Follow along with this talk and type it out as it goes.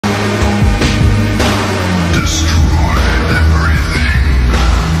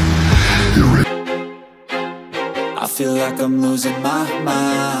like I'm losing my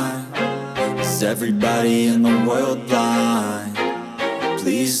mind. Is everybody in the world blind?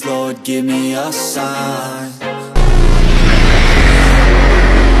 Please, Lord, give me a sign.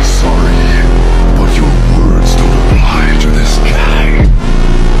 Sorry, but your words don't apply to this guy.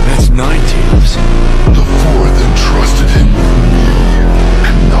 That's 9 tails. The fourth entrusted him with me,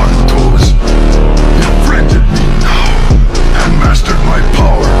 and Naruto's befriended me now, and mastered my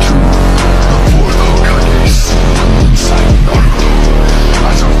power too. The fourth Hokage sealed inside Naruto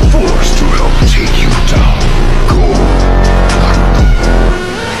as a force to help take you down. Go, Naruto.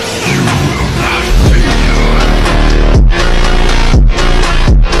 You will not fail.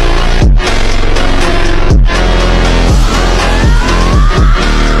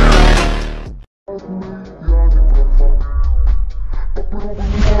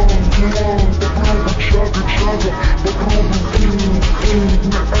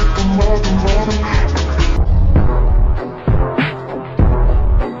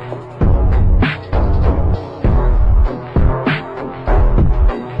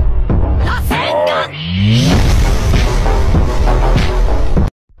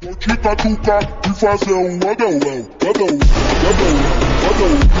 E fazer wadão.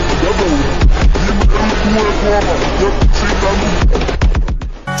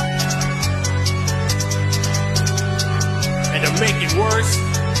 And to make it worse,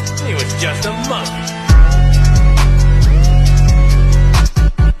 he was just a monkey.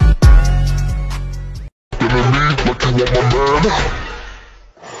 Enemy, but you want my man?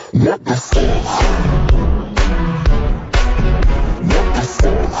 What the fuck?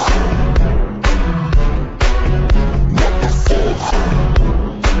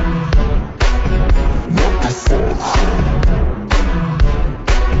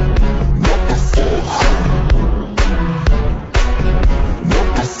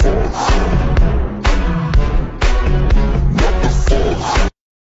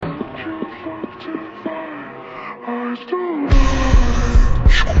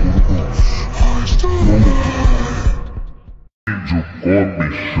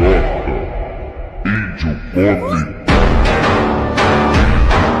 Índio come.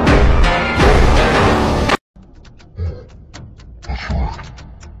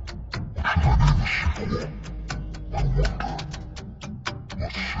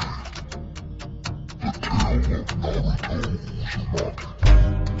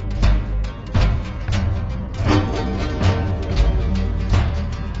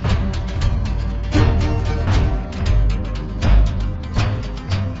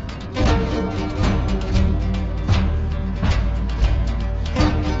 Naruto Uzumaki.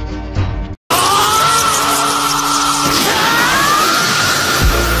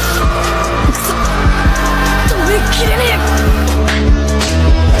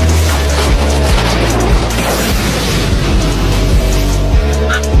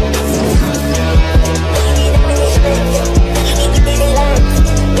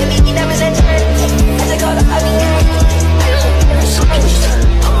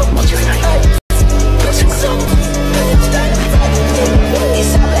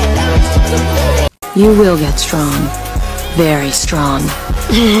 You will get strong. Very strong.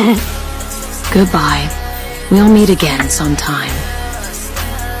 Goodbye. We'll meet again sometime.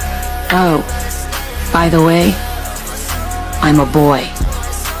 Oh, by the way, I'm a boy.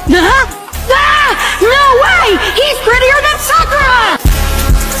 No way! He's prettier than Sakura!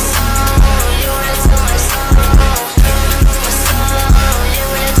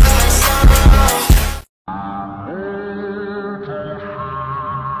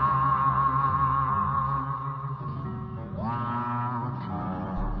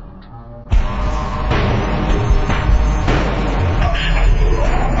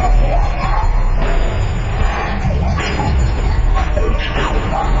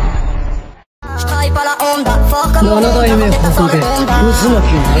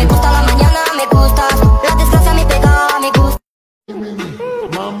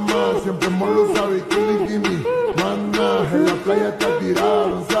 Mamá siempre molo sabe bikini. Mana en la playa está tirada,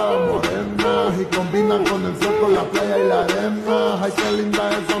 bronceada, morena, y combina con el sol, con la playa y la arena. Ay, qué linda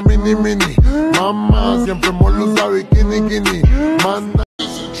esa mini. Mamá siempre molo sabe bikini. Mana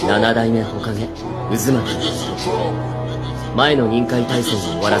 7代目火影渦巻前の任界体制を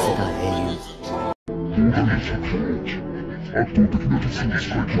終わらせた英雄圧倒的な実物解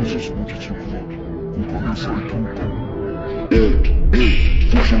関節の実力は火影最強か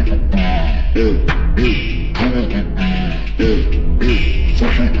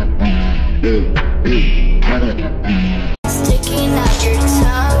Sticking out your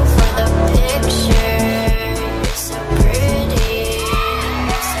tongue for the picture. So pretty,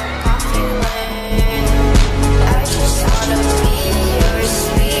 so popular. I just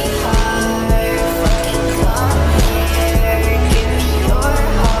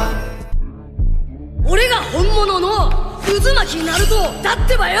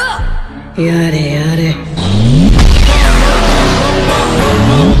やれやれ。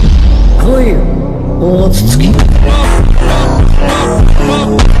来いよ、大筒木。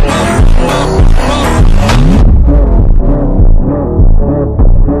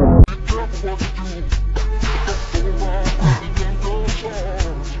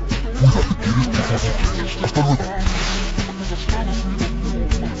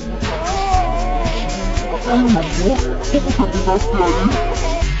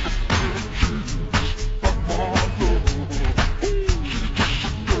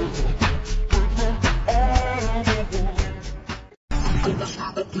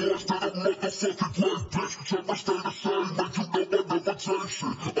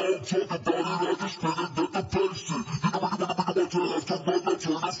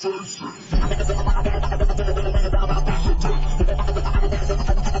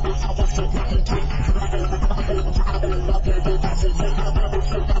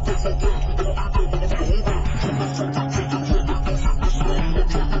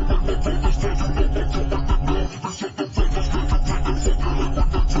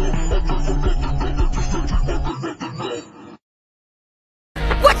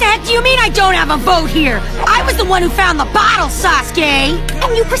What the heck do you mean I don't have a vote here? I was the one who found the bottle, Sasuke!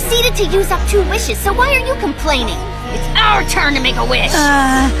 And you proceeded to use up 2 wishes, so why are you complaining? It's our turn to make a wish.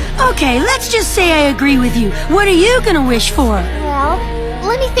 Okay, let's just say I agree with you. What are you gonna wish for? Well,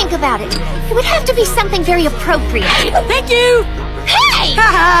 let me think about it. It would have to be something very appropriate. Thank you! Hey!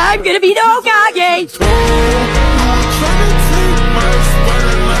 Haha, I'm gonna be the Hokage!